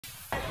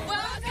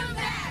Welcome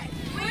back.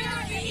 We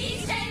are the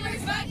East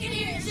Chambers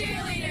Buccaneers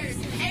cheerleaders,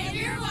 and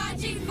you're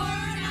watching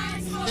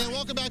 409 Sports. And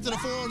welcome back to the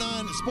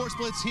 409 Sports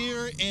Blitz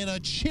here in a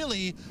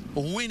chilly,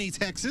 windy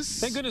Texas.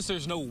 Thank goodness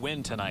there's no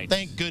wind tonight.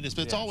 Thank goodness,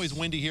 but it's always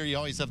windy here. You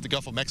always have the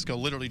Gulf of Mexico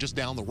literally just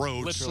down the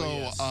road.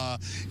 Literally, so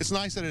it's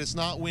nice that it's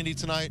not windy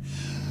tonight.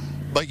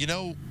 But you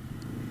know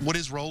what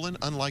is rolling,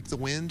 unlike the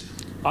wind?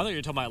 I thought you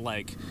were talking about,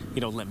 like,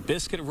 Limp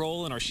Bizkit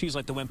rolling, or She's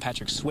Like the Wind,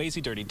 Patrick Swayze,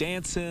 Dirty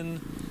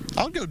Dancing.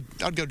 I'd go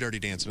Dirty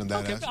Dancing in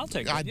that. Okay, I'll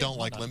take it. I don't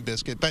like Limp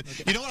Bizkit, but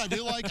you know what I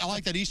do like? I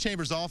like that East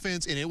Chambers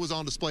offense, and it was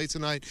on display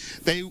tonight.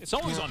 It's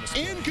always on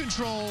display. In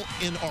control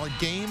in our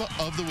game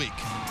of the week.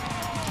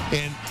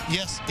 And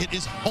yes, it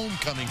is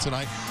homecoming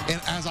tonight. And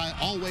as I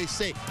always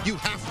say, you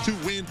have to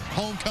win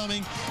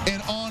homecoming.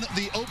 And on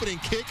the opening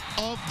kick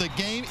of the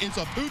game, it's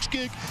a pooch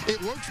kick.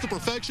 It works to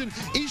perfection.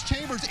 East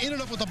Chambers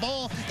ended up with the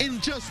ball, and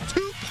just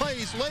 2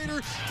 plays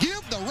later,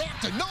 give the rock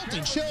to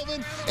Knowlton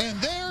Shelvin, and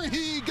there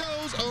he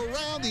goes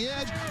around the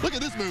edge. Look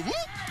at this move.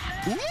 Whoop!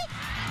 Whoop!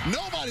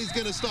 Nobody's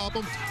going to stop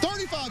him.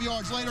 35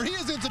 yards later, he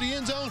is into the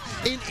end zone,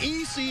 and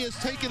EC has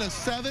taken a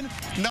 7-0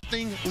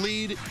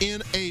 lead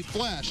in a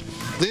flash.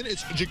 Then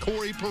it's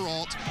Ja'Cory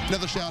Peralt.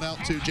 Another shout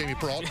out to Jamie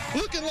Peralt.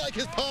 Looking like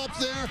his pops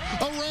there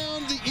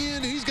around the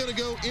end. He's going to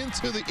go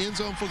into the end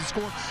zone for the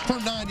score for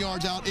 9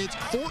 yards out. It's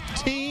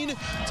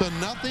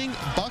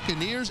 14-0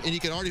 Buccaneers, and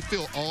you can already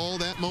feel all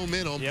that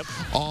momentum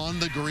on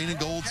the green and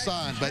gold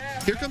side. But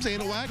here comes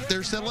Anahuac.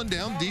 They're settling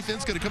down.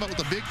 Defense going to come up with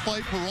a big play.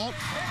 Peralt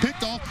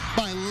picked off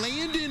by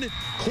Landon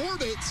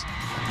Corbett.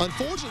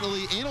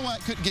 Unfortunately,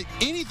 Anahuac couldn't get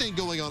anything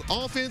going on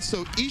offense,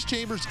 so East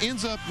Chambers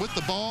ends up with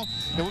the ball,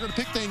 and we're going to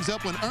pick things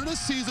up when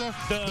Ernest Caesar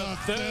the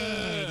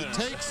third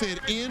takes it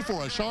in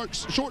for a short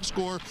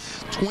score,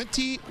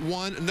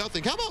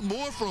 21-0. How about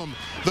more from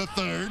the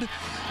third?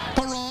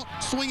 Peralt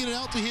swinging it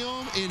out to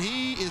him, and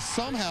he is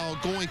somehow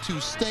going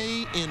to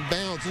stay in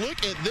bounds.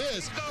 Look at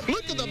this.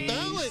 Look at the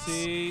balance.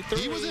 He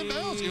was in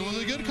bounds. It was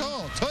a good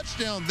call.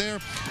 Touchdown there,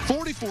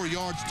 44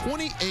 yards,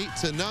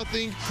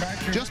 28-0.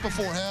 Just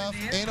before half,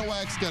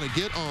 Anahuac's going to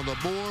get on the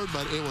board,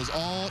 but it was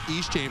all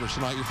East Chambers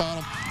tonight. Your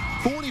final,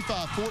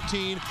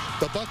 45-14.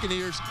 The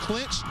Buccaneers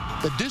clinch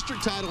the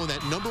district title and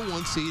that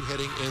 #1 seed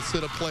heading into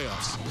the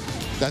playoffs.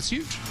 That's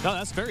huge. No,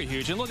 that's very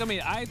huge. And look, I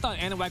mean, I thought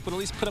Anahuac would at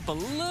least put up a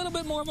little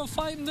bit more of a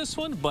fight in this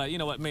one, but you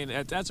know what, I mean,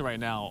 as of right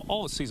now,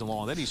 all season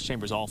long, that East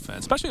Chambers offense,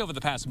 especially over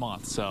the past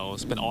month, so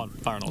it's been on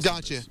fire on all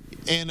cylinders. Gotcha.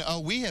 And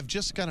we have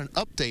just got an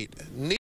update.